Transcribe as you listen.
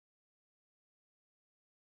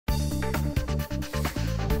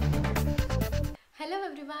Hello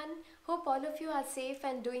everyone, hope all of you are safe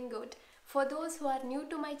and doing good. For those who are new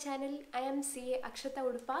to my channel, I am CA Akshatha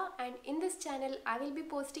Udupa, and in this channel I will be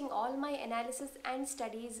posting all my analysis and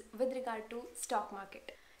studies with regard to stock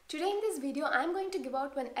market. Today in this video I am going to give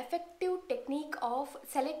out one effective technique of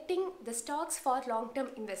selecting the stocks for long-term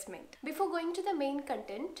investment. Before going to the main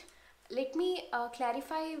content, let me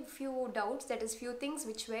clarify a few doubts, that is few things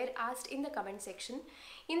which were asked in the comment section.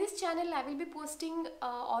 In this channel I will be posting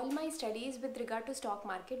all my studies with regard to stock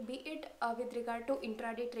market, be it with regard to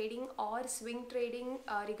intraday trading or swing trading,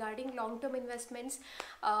 regarding long-term investments,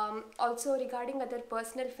 also regarding other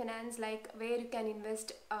personal finance like where you can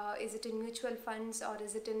invest, is it in mutual funds or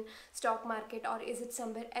is it in stock market or is it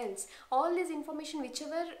somewhere else. All this information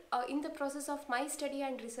whichever in the process of my study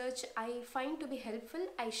and research I find to be helpful,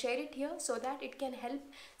 I share it here so that it can help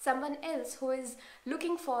someone else who is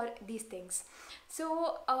looking for these things.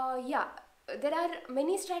 So there are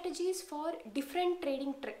many strategies for different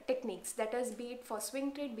trading techniques, that is be it for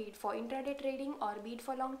swing trade, be it for intraday trading or be it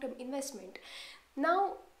for long-term investment.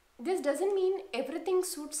 Now this doesn't mean everything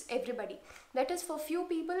suits everybody. That is, for few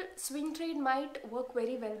people swing trade might work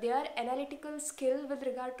very well, their analytical skill with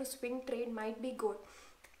regard to swing trade might be good.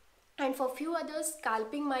 And for few others,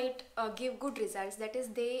 scalping might give good results, that is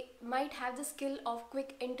they might have the skill of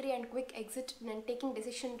quick entry and quick exit and taking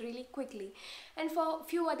decision really quickly. And for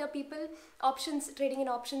few other people, options, trading in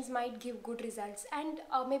options might give good results, and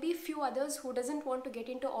maybe few others who doesn't want to get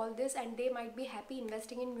into all this and they might be happy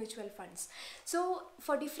investing in mutual funds. So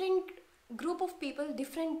for different group of people,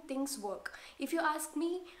 different things work. If you ask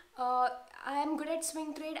me, I am good at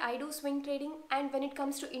swing trade, I do swing trading, and when it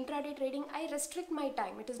comes to intraday trading I restrict my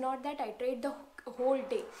time. It is not that I trade the whole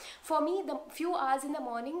day. For me, the few hours in the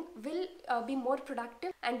morning will be more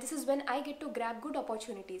productive, and this is when I get to grab good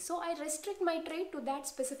opportunities. So I restrict my trade to that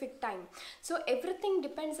specific time. So everything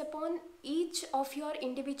depends upon each of your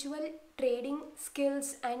individual trading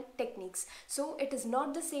skills and techniques. So it is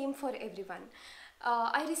not the same for everyone.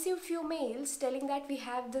 I received few mails telling that we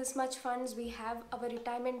have this much funds, we have our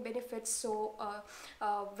retirement benefits, so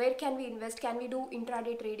where can we invest, can we do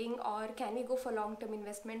intraday trading or can we go for long-term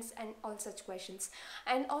investments, and all such questions.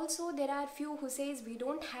 And also there are few who says we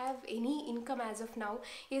don't have any income as of now,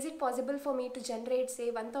 is it possible for me to generate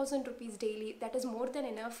say 1000 rupees daily? That is more than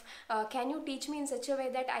enough. Can you teach me in such a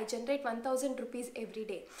way that I generate 1000 rupees every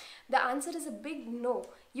day? The answer is a big no.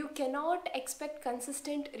 You cannot expect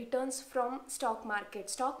consistent returns from stock market.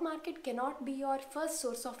 Stock market cannot be your first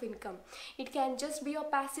source of income. It can just be your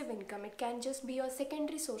passive income. It can just be your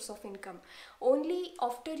secondary source of income. Only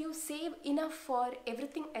after you save enough for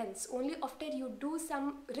everything else, only after you do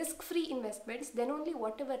some risk-free investments, then only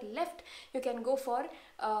whatever left you can go for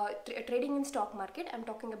trading in stock market. I'm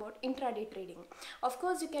talking about intraday trading. Of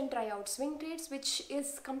course, you can try out swing trades, which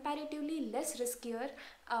is comparatively less riskier.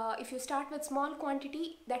 If you start with small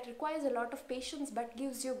quantity, that requires a lot of patience but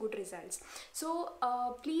gives you good results. So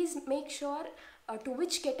please make sure to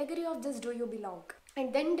which category of this do you belong,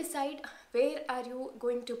 and then decide where are you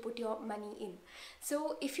going to put your money in.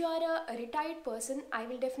 So if you are a retired person, I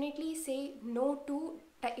will definitely say no to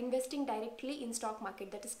investing directly in stock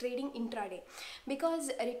market, that is trading intraday,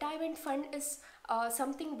 because a retirement fund is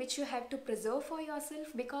something which you have to preserve for yourself,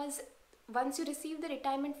 because once you receive the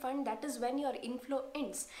retirement fund, that is when your inflow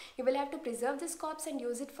ends. You will have to preserve this corpse and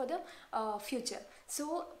use it for the future.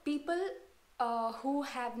 So people who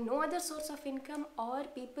have no other source of income, or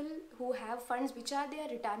people who have funds which are their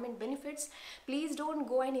retirement benefits, please don't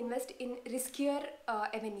go and invest in riskier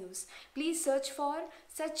avenues. Please search for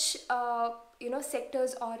such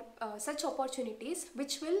sectors or such opportunities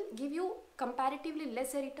which will give you comparatively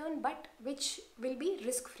lesser return but which will be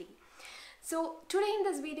risk free. So today in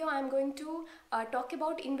this video I am going to talk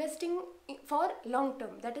about investing for long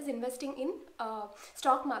term, that is investing in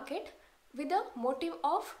stock market with the motive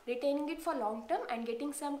of retaining it for long term and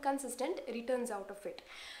getting some consistent returns out of it.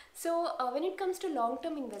 So when it comes to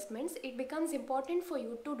long-term investments, it becomes important for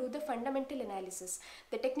you to do the fundamental analysis.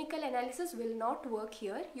 The technical analysis will not work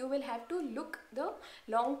here. You will have to look the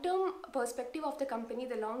long-term perspective of the company,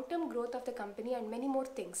 the long-term growth of the company, and many more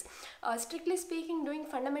things. Strictly speaking, doing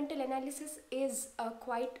fundamental analysis is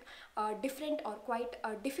quite different or quite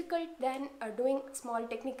difficult than doing small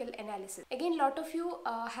technical analysis. Again, lot of you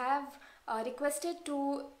have requested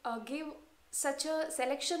to give such a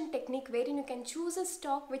selection technique wherein you can choose a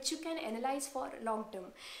stock which you can analyze for long term.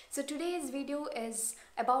 So today's video is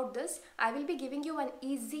about this, I will be giving you an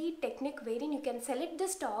easy technique wherein you can select the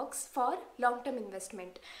stocks for long-term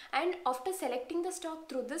investment. And after selecting the stock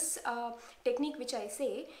through this technique which I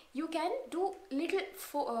say, you can do little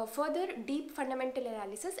further deep fundamental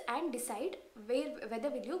analysis and decide whether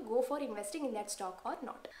will you go for investing in that stock or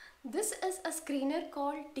not. This is a screener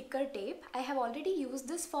called ticker tape. I have already used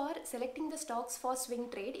this for selecting the stocks for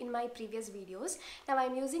swing trade in my previous videos. Now I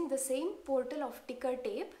am using the same portal of ticker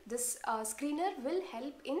tape. This screener will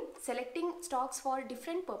help in selecting stocks for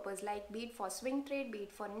different purpose, like be it for swing trade, be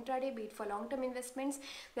it for intraday, be it for long-term investments.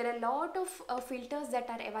 There are a lot of filters that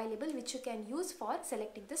are available which you can use for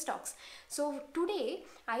selecting the stocks. So today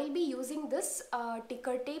I will be using this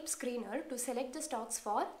ticker tape screener to select the stocks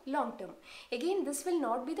for long-term. Again, this will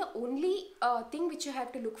not be the only thing which you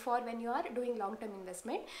have to look for when you are doing long-term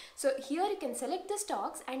investment. So here you can select the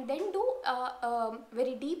stocks and then do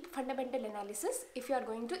very deep fundamental analysis if you are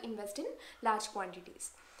going to invest in large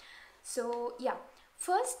quantities. So yeah,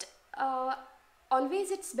 first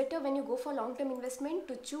always it's better when you go for long-term investment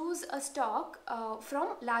to choose a stock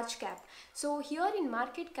from large cap. So here in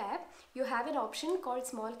market cap you have an option called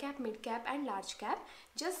small cap, mid cap and large cap.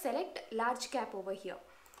 Just select large cap over here.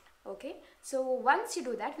 Okay, so once you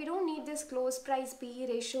do that, we don't need this close price PE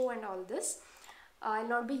ratio and all this. I'll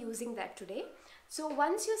not be using that today. So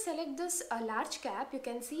once you select this large cap, you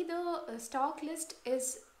can see the stock list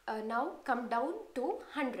is now come down to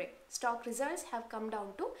 100. Stock results have come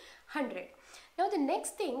down to 100. Now the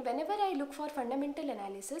next thing, whenever I look for fundamental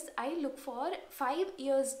analysis, I look for 5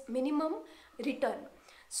 years minimum return.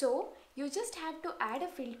 So you just have to add a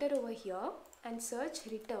filter over here and search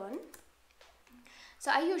return. So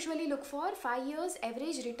I usually look for 5 years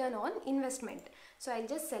average return on investment. So I'll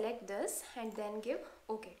just select this and then give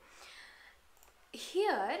OK.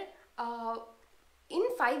 Here in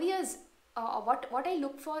 5 years, what I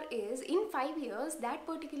look for is in 5 years that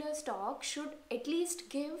particular stock should at least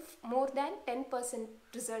give more than 10%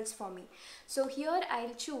 results for me. So here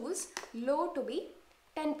I'll choose low to be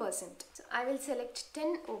 10%. So I will select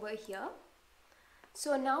 10 over here.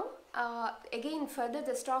 So now again further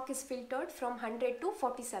the stock is filtered from 100 to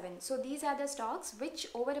 47. So these are the stocks which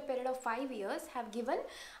over a period of 5 years have given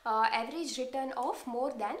average return of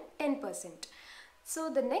more than 10%. So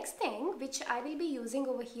the next thing which I will be using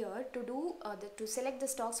over here to do to select the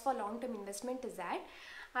stocks for long-term investment is that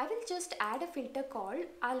I will just add a filter called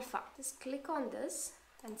alpha. Just click on this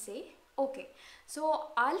and say OK.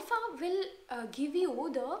 So alpha will give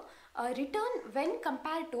you the return when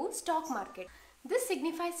compared to stock market. This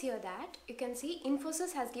signifies here that you can see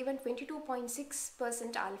Infosys has given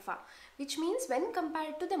 22.6% alpha, which means when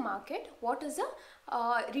compared to the market, what is the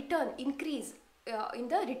return increase in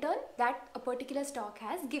the return that a particular stock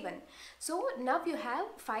has given. So now you have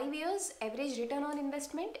 5 years average return on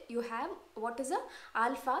investment. You have what is a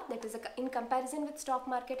alpha, that is in comparison with stock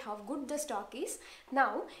market, how good the stock is.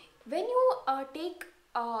 Now when you take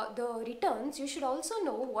the returns, you should also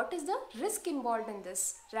know what is the risk involved in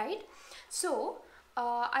this, right? So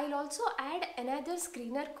I'll also add another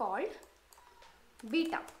screener called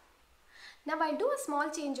beta. Now I'll do a small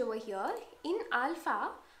change over here. In alpha,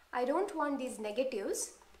 I don't want these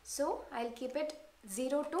negatives, so I'll keep it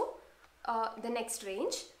 0 to the next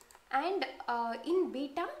range. And in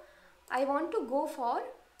beta, I want to go for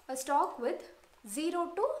a stock with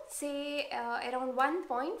 0 to say around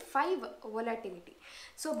 1.5 volatility.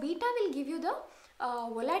 So beta will give you the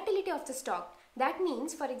volatility of the stock. That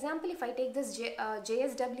means, for example, if I take this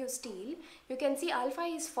JSW Steel, you can see alpha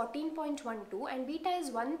is 14.12 and beta is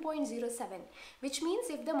 1.07, which means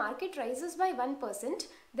if the market rises by 1%,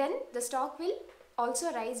 then the stock will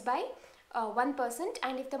also rise by 1%,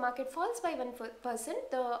 and if the market falls by 1%,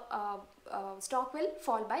 the stock will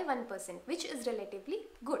fall by 1%, which is relatively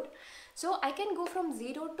good. So I can go from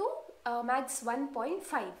 0 to max 1.5.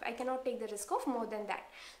 I cannot take the risk of more than that.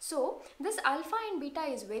 So this alpha and beta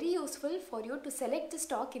is very useful for you to select the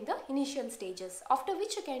stock in the initial stages, after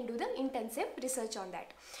which you can do the intensive research on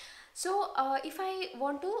that. So if I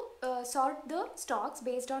want to sort the stocks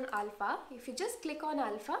based on alpha, if you just click on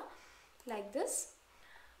alpha like this,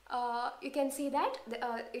 you can see that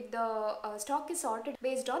the stock is sorted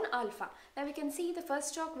based on alpha. Now we can see the first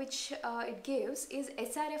stock which it gives is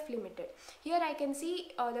SRF Limited. Here I can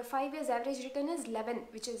see the 5 years average return is 11,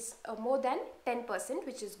 which is more than 10%,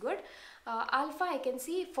 which is good. Alpha I can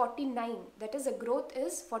see 49, that is the growth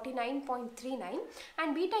is 49.39,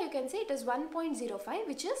 and beta you can see it is 1.05,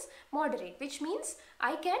 which is moderate, which means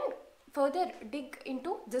I can further dig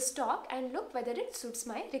into this stock and look whether it suits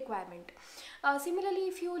my requirement. Similarly,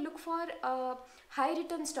 if you look for high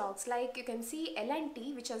return stocks, like you can see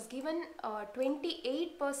L&T, which has given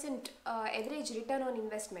 28% average return on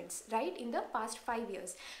investments, right, in the past 5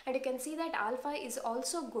 years. And you can see that alpha is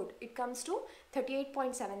also good. It comes to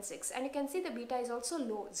 38.76, and you can see the beta is also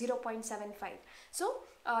low, 0.75. So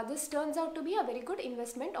this turns out to be a very good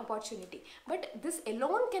investment opportunity. But this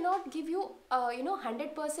alone cannot give you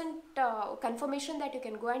 100% confirmation that you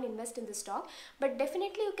can go and invest in the stock. But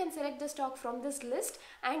definitely you can select the stock from this list,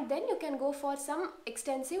 and then you can go for some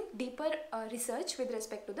extensive deeper research with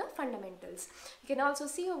respect to the fundamentals. You can also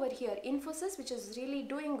see over here Infosys, which is really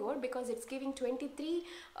doing good because it's giving 23%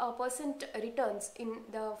 returns in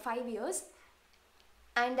the 5 years.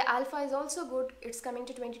 And the alpha is also good, it's coming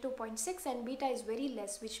to 22.6, and beta is very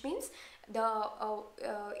less, which means the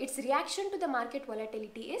its reaction to the market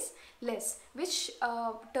volatility is less, which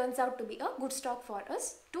turns out to be a good stock for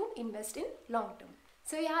us to invest in long term.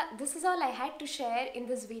 So yeah, this is all I had to share in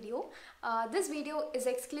this video. This video is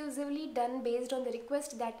exclusively done based on the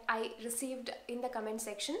request that I received in the comment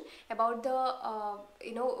section about the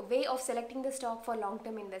way of selecting the stock for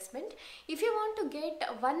long-term investment. If you want to get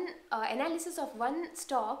one analysis of one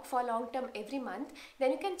stock for long-term every month,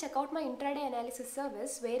 then you can check out my intraday analysis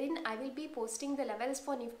service, wherein I will be posting the levels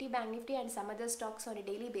for Nifty, Bank Nifty and some other stocks on a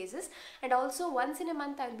daily basis. And also once in a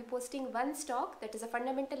month I will be posting one stock, that is a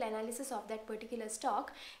fundamental analysis of that particular stock,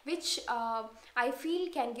 which I feel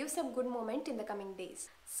can give some good moment in the coming days.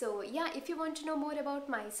 So yeah, if you want to know more about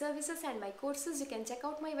my services and my courses, you can check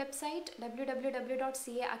out my website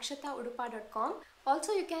www.caakshataUdupa.com.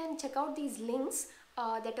 Also you can check out these links.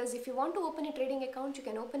 That is, if you want to open a trading account, you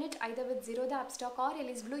can open it either with Zerodha, Upstock or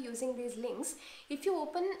Alice Blue using these links. If you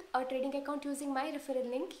open a trading account using my referral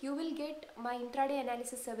link, you will get my intraday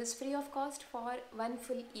analysis service free of cost for 1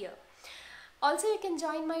 full year. Also, you can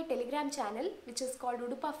join my Telegram channel, which is called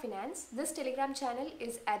Udupa Finance. This Telegram channel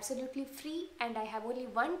is absolutely free, and I have only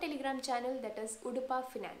one Telegram channel, that is Udupa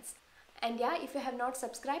Finance. And yeah, if you have not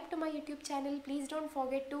subscribed to my YouTube channel, please don't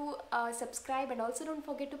forget to subscribe, and also don't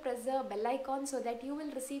forget to press the bell icon so that you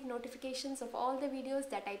will receive notifications of all the videos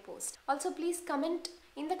that I post. Also, please comment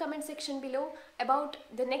in the comment section below about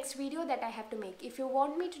the next video that I have to make. If you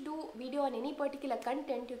want me to do video on any particular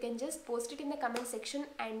content, you can just post it in the comment section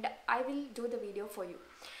and I will do the video for you.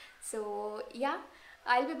 So yeah,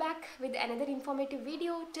 I'll be back with another informative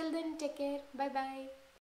video. Till then, take care. Bye bye.